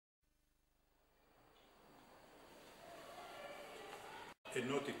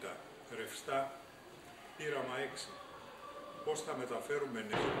Ενότητα, Ρευστά, Πείραμα 6. Πώς θα μεταφέρουμε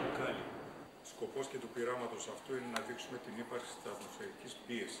νερό μπουκάλι. Σκοπός και του πειράματος αυτού είναι να δείξουμε την ύπαρξη της ατμοσφαιρικής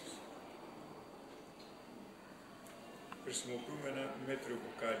πίεσης. Χρησιμοποιούμε ένα μέτριο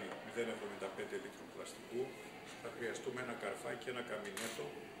μπουκάλι 0,75 λίτρου πλαστικού. Θα χρειαστούμε ένα καρφάκι, ένα καμινέτο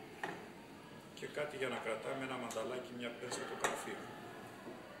και κάτι για να κρατάμε, ένα μανταλάκι, μια πένσα το καρφί.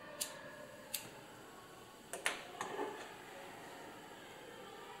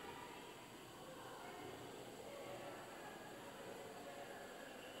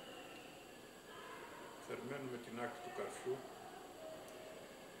 Θερμαίνουμε την άκρη του καρφιού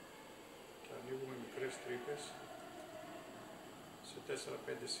και ανοίγουμε μικρές τρύπες σε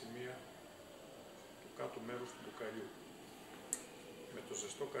 4-5 σημεία του κάτω μέρους του μπουκαλιού. Με το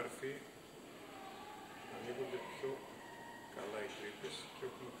ζεστό καρφί ανοίγονται πιο καλά οι τρύπες και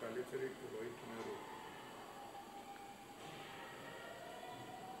έχουμε καλύτερη ροή του νερού.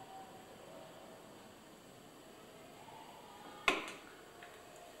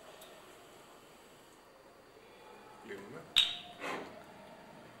 Κλείνουμε.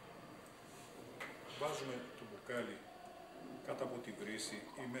 Βάζουμε το μπουκάλι κάτω από τη βρύση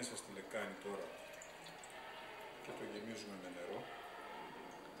ή μέσα στη λεκάνη τώρα και το γεμίζουμε με νερό.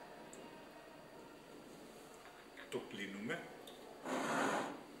 Το κλείνουμε.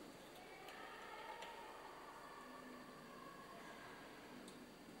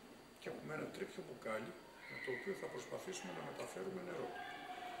 Και έχουμε ένα τρύπιο μπουκάλι με το οποίο θα προσπαθήσουμε να μεταφέρουμε νερό.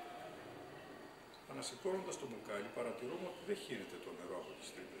 Ανασηκώνοντας το μπουκάλι παρατηρούμε ότι δεν χύνεται το νερό από τις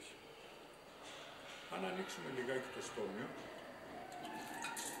τρύπες. Αν ανοίξουμε λιγάκι το στόμιο,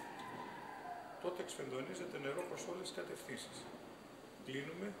 τότε εξφενδονίζεται νερό προς όλες τις κατευθύνσεις.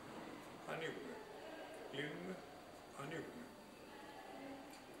 Κλείνουμε, ανοίγουμε. Κλείνουμε, ανοίγουμε.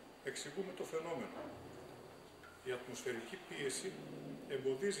 Εξηγούμε το φαινόμενο. Η ατμοσφαιρική πίεση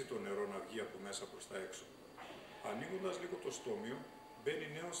εμποδίζει το νερό να βγει από μέσα προς τα έξω. Ανοίγοντας λίγο το στόμιο, μπαίνει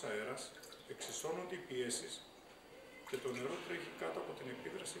νέος αέρας, εξισώνονται οι πιέσεις και το νερό τρέχει κάτω από την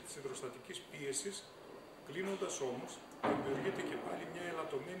επίδραση της υδροστατικής πίεσης. Κλείνοντας όμως, δημιουργείται και πάλι μια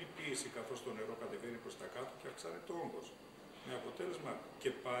ελαττωμένη πίεση καθώς το νερό κατεβαίνει προς τα κάτω και αυξάνεται ο όγκος. Με αποτέλεσμα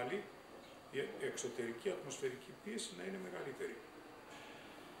και πάλι η εξωτερική ατμοσφαιρική πίεση να είναι μεγαλύτερη.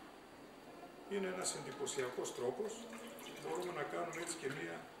 Είναι ένας εντυπωσιακός τρόπος. Μπορούμε να κάνουμε έτσι και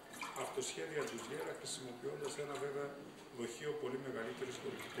μια αυτοσχέδια ντουζιέρα χρησιμοποιώντας ένα βέβαια δοχείο πολύ μεγαλύτερης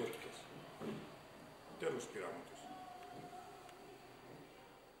χωρητικότητας. Τέλος πειράματος.